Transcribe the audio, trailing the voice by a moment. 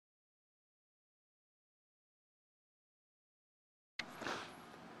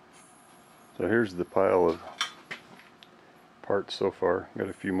So here's the pile of parts so far. Got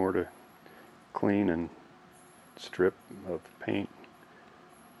a few more to clean and strip of paint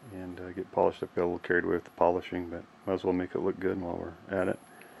and get polished up. Got a little carried away with the polishing, but might as well make it look good while we're at it.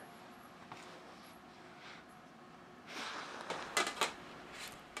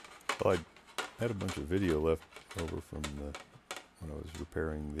 Well, I had a bunch of video left over from when I was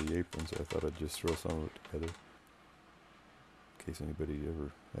repairing the apron, so I thought I'd just throw some of it together in case anybody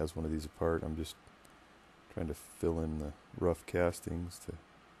ever has one of these apart. I'm just trying to fill in the rough castings to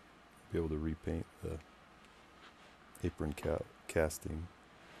be able to repaint the apron casting.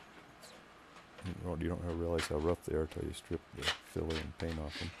 You don't realize how rough they are until you strip the filler and paint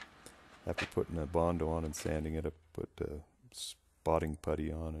off them. After putting a Bondo on and sanding it, I put spotting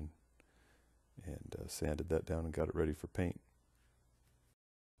putty on and sanded that down and got it ready for paint.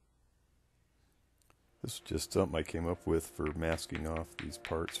 This is just something I came up with for masking off these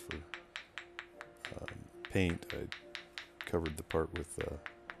parts for paint. I covered the part with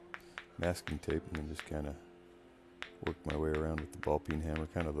masking tape and then just kind of worked my way around with the ball peen hammer,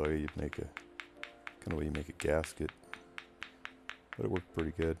 kind of the way you'd make a gasket. But it worked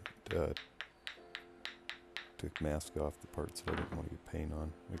pretty good to mask off the parts that I didn't want to get paint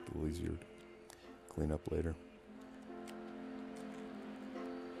on, make it a little easier to clean up later.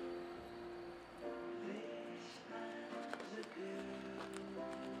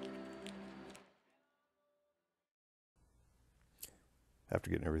 After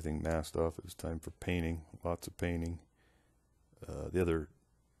getting everything masked off, it was time for painting. Lots of painting. The other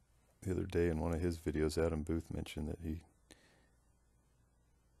day in one of his videos, Adam Booth mentioned that he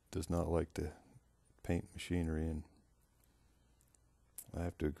does not like to paint machinery, and I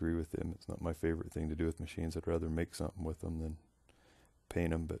have to agree with him. It's not my favorite thing to do with machines. I'd rather make something with them than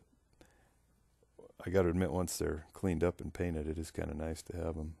paint them, but I got to admit, once they're cleaned up and painted, it is kind of nice to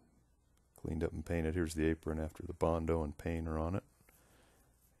have them cleaned up and painted. Here's the apron after the Bondo and paint are on it.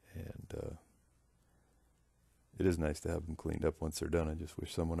 And it is nice to have them cleaned up once they're done. I just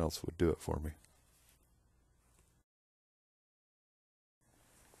wish someone else would do it for me.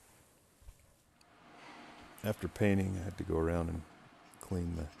 After painting, I had to go around and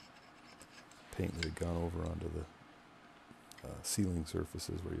clean the paint that had gone over onto the sealing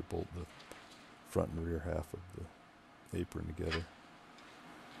surfaces where you bolt the front and rear half of the apron together.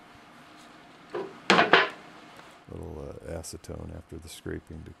 Little acetone after the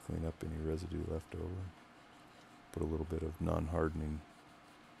scraping to clean up any residue left over. Put a little bit of non-hardening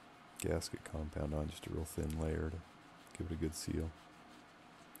gasket compound on, just a real thin layer to give it a good seal.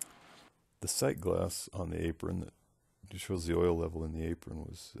 The sight glass on the apron that just shows the oil level in the apron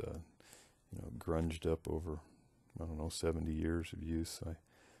was grunged up over, 70 years of use. I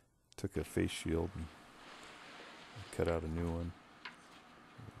took a face shield and cut out a new one.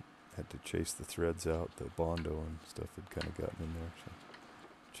 Had to chase the threads out. The Bondo and stuff had kind of gotten in there, so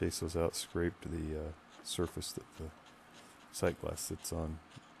chase those out, scraped the surface that the sight glass sits on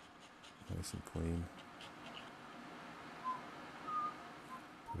nice and clean.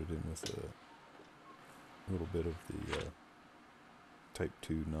 Put it in with a little bit of the Type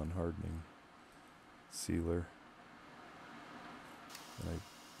 2 non-hardening sealer, and I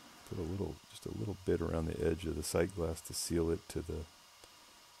put just a little bit around the edge of the sight glass to seal it to the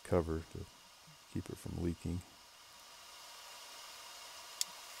cover to keep it from leaking,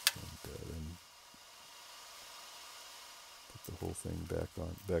 and then put the whole thing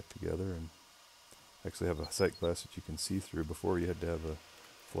back together, and actually have a sight glass that you can see through. Before you had to have a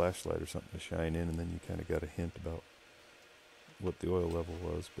flashlight or something to shine in, and then you kind of got a hint about what the oil level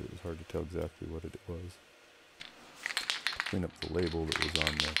was, but it was hard to tell exactly what it was. To clean up the label that was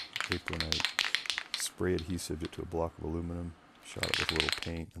on the apron, I spray adhesived it to a block of aluminum, shot it with a little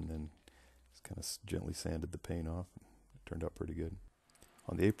paint, and then just kind of gently sanded the paint off. It turned out pretty good.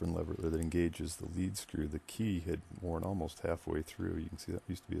 On the apron lever that engages the lead screw, the key had worn almost halfway through. You can see that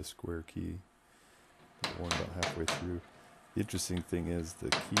used to be a square key. It worn about halfway through. The interesting thing is the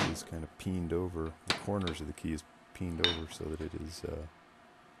key is kind of peened over. The corners of the key is peened over so that it is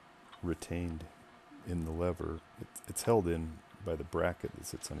retained in the lever. It's held in by the bracket that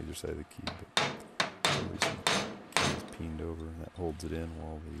sits on either side of the key, but for some reason the key is peened over, and that holds it in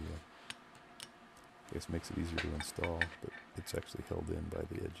while I guess makes it easier to install, but it's actually held in by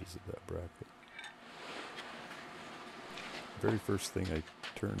the edges of that bracket. The very first thing I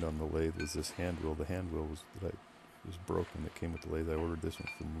turned on the lathe was this hand wheel. The hand wheel was broken that came with the lathe. I ordered this one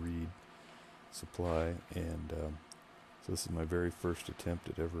from Reed Supply, and so this is my very first attempt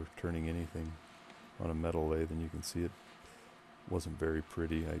at ever turning anything on a metal lathe, and you can see it wasn't very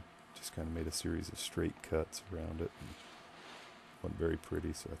pretty. I just kind of made a series of straight cuts around it, and it wasn't very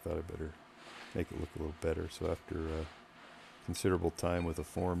pretty, so I thought I better make it look a little better. So after considerable time with a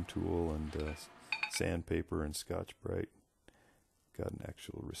form tool and sandpaper and Scotch-Brite, got an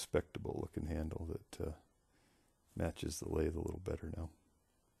actual respectable looking handle that matches the lathe a little better now.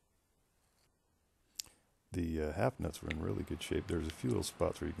 The half nuts were in really good shape. There's a few little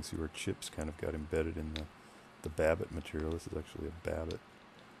spots where you can see where chips kind of got embedded in the Babbitt material. This is actually a Babbitt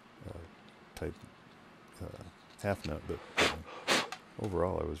type half nut, but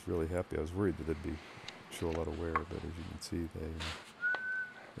overall I was really happy. I was worried that they'd show a lot of wear, but as you can see,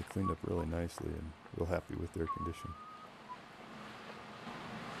 they cleaned up really nicely and real happy with their condition.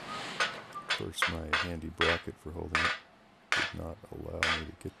 Of course, my handy bracket for holding it did not allow me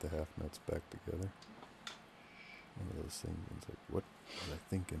to get the half nuts back together. One of those things, it's like, what was I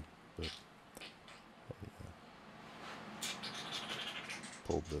thinking? But I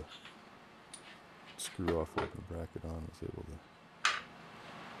pulled the screw off, open the bracket on, was able to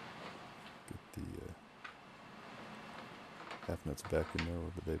get the half nuts back in there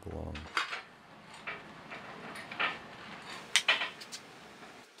where they belong.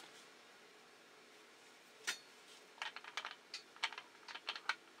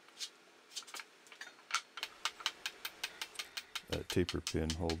 That taper pin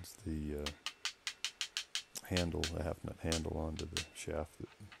holds the handle, the half nut handle, onto the shaft that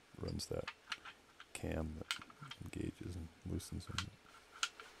runs that cam that engages and loosens them.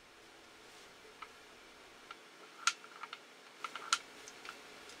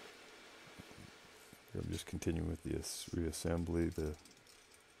 Here I'm just continuing with the reassembly, the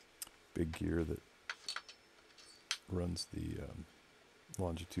big gear that runs the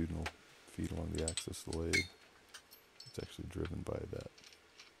longitudinal feed along the axis of the lathe. It's actually driven by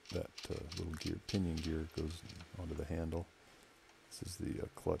that little gear, pinion gear goes onto the handle. This is the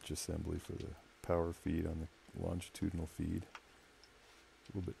clutch assembly for the power feed on the longitudinal feed.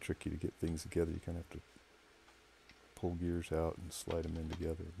 A little bit tricky to get things together. You kind of have to pull gears out and slide them in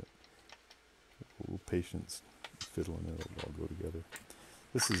together. But a little patience, fiddling, it'll all go together.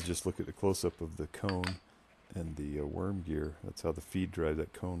 This is just look at the close-up of the cone and the worm gear. That's how the feed drives.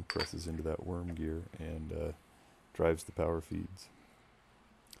 That cone presses into that worm gear and drives the power feeds.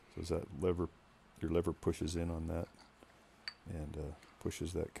 So as that lever, your lever pushes in on that and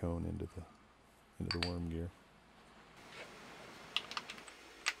pushes that cone into the worm gear.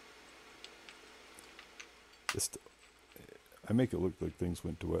 I make it look like things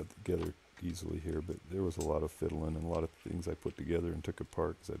went together easily here, but there was a lot of fiddling and a lot of things I put together and took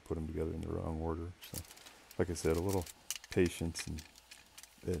apart because I put them together in the wrong order. So, like I said, a little patience and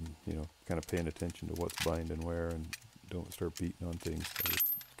you know, kind of paying attention to what's binding where, and don't start beating on things so you're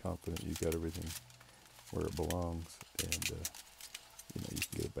confident you've got everything where it belongs, and you know, you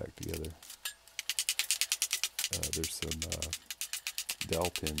can get it back together. There's some dowel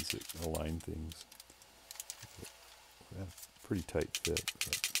pins that align things. Pretty tight fit,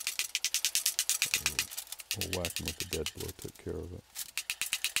 but a little whacking with the dead blow took care of it.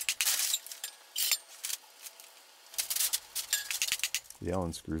 The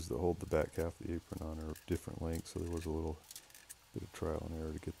Allen screws that hold the back half of the apron on are of different lengths, so there was a little bit of trial and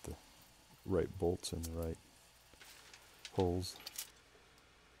error to get the right bolts in the right holes.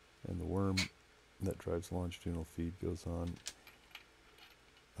 And the worm that drives longitudinal feed goes on.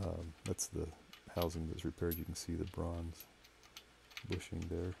 That's the housing that's repaired. You can see the bronze bushing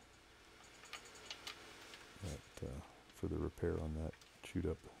there. That, for the repair on that chewed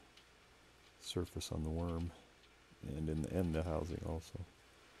up surface on the worm, and in the end the housing also.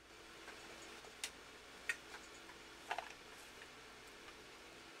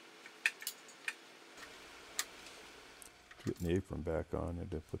 Getting the apron back on, I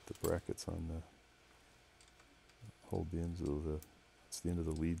had to put the brackets on the hold the ends of it's the end of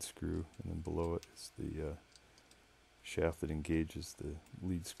the lead screw, and then below it is the shaft that engages the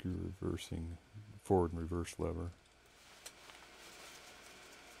lead screw reversing forward and reverse lever.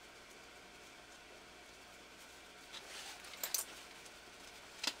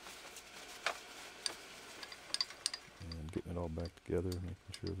 And getting it all back together, making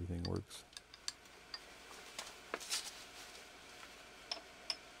sure everything works.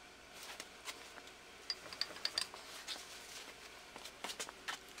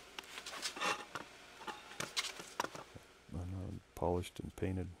 Polished and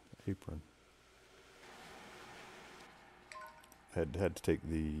painted apron. Had to take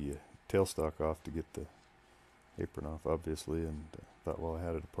the tailstock off to get the apron off, obviously, and thought, well, I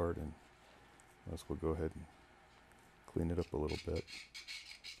had it apart, and I guess we'll go ahead and clean it up a little bit.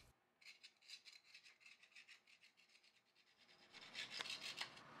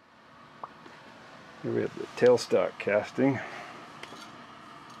 Here we have the tailstock casting.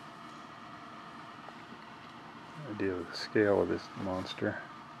 idea of the scale of this monster.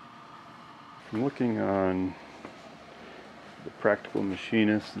 From looking on the Practical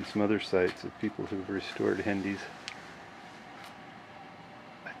Machinist and some other sites of people who've restored Hendeys,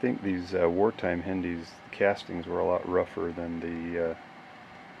 I think these wartime Hendeys, the castings were a lot rougher than the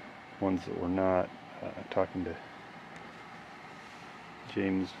ones that were not. Talking to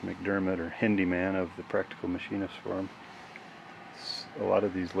James McDermott, or Handyman of the Practical Machinist Forum, a lot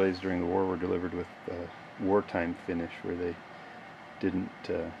of these lathes during the war were delivered with wartime finish, where they didn't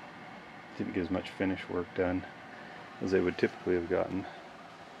get as much finish work done as they would typically have gotten.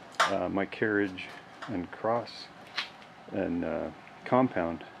 My carriage and cross and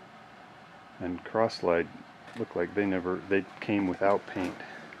compound and cross slide look like they came without paint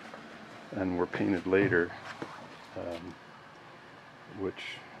and were painted later,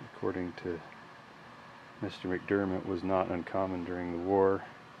 which, according to Mr. McDermott, was not uncommon during the war,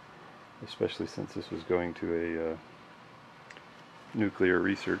 especially since this was going to a nuclear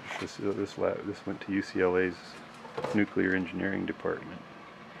research facility. This went to UCLA's nuclear engineering department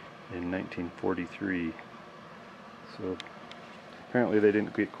in 1943. So apparently they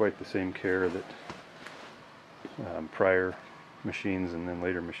didn't get quite the same care that prior machines and then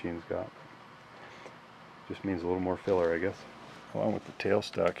later machines got. Just means a little more filler, I guess. Along with the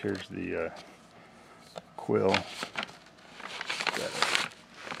tailstock, here's the quill. Got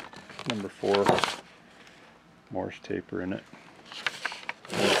number 4 Morse taper in it.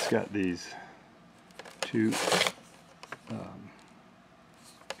 And it's got these two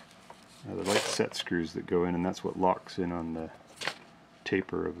they're like set screws that go in, and that's what locks in on the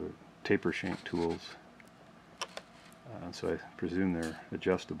taper of the taper shank tools. So I presume they're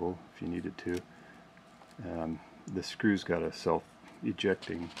adjustable if you needed to. The screw's got a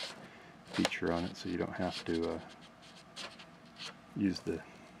self-ejecting feature on it, so you don't have to use the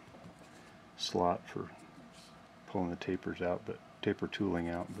slot for pulling the tapers out, but taper tooling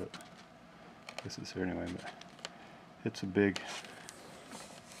out. But this is there anyway. But it's a big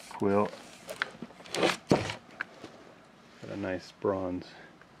quill. Got a nice bronze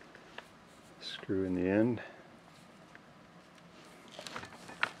screw in the end.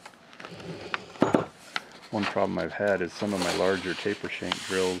 One problem I've had is some of my larger taper shank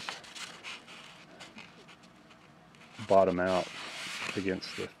drills bottom out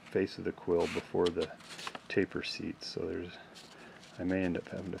against the face of the quill before the taper seats, so I may end up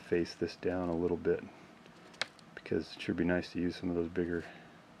having to face this down a little bit, because it should be nice to use some of those bigger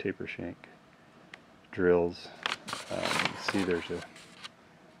taper shank drills. See, there's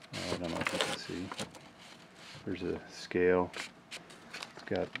I don't know if you can see, there's a scale.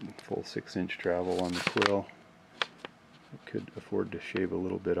 Got full 6-inch travel on the quill. I could afford to shave a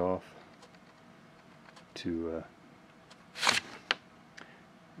little bit off to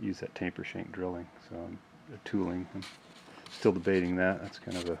use that taper shank drilling. So tooling, I'm still debating that. That's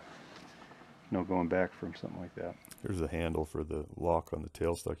kind of a no going back from something like that. Here's the handle for the lock on the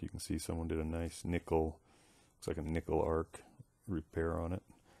tailstock. You can see someone did a nice nickel, looks like a nickel arc repair on it.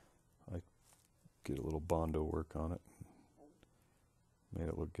 I get a little Bondo work on it. Made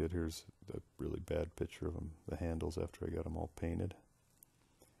it look good. Here's a really bad picture of them, the handles, after I got them all painted.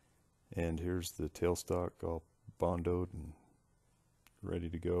 And here's the tailstock all bondoed and ready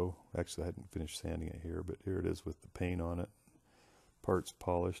to go. Actually, I hadn't finished sanding it here, but here it is with the paint on it. Parts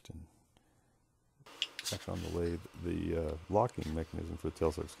polished and back on the lathe. The locking mechanism for the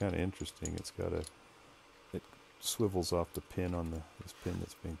tailstock is kind of interesting. It's got it swivels off the pin on this pin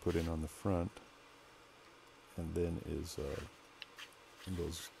that's being put in on the front, and then is and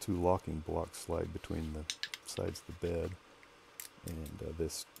those two locking blocks slide between the sides of the bed, and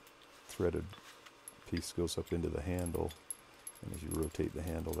this threaded piece goes up into the handle, and as you rotate the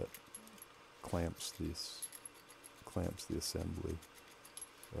handle, that clamps the assembly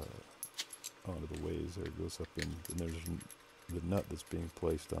onto the ways there. It goes up in, and there's the nut that's being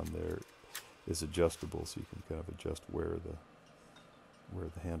placed on there is adjustable, so you can kind of adjust where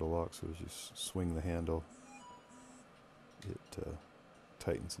the handle locks. So as you swing the handle, it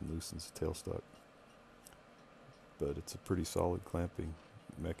tightens and loosens the tailstock. But it's a pretty solid clamping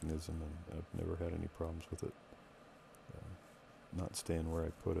mechanism, and I've never had any problems with it not staying where I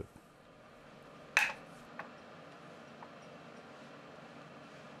put it.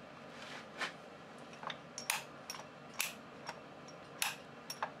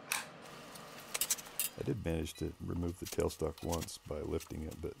 I did manage to remove the tailstock once by lifting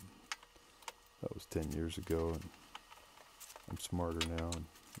it, but that was 10 years ago, and I'm smarter now and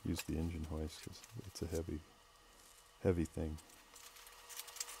use the engine hoist because it's a heavy thing.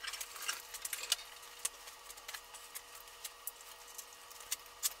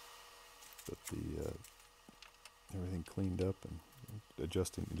 But everything cleaned up and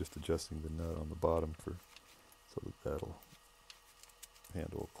just adjusting the nut on the bottom so that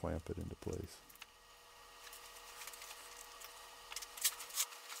handle will clamp it into place.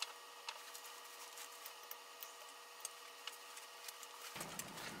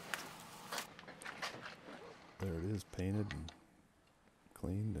 There it is, painted and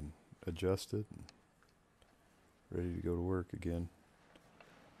cleaned and adjusted and ready to go to work again.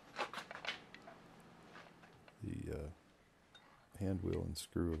 The hand wheel and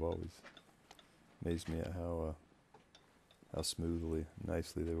screw have always amazed me at how smoothly,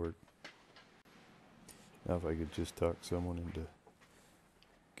 nicely they work. Now if I could just talk someone into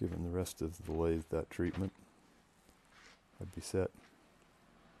giving the rest of the lathe that treatment, I'd be set.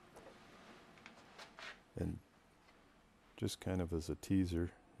 And just kind of as a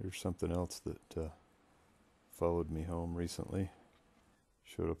teaser, here's something else that followed me home recently.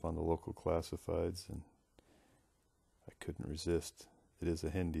 Showed up on the local classifieds and I couldn't resist. It is a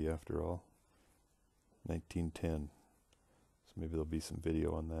Hendey after all. 1910. So maybe there'll be some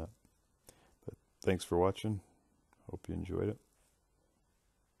video on that. But thanks for watching. Hope you enjoyed it.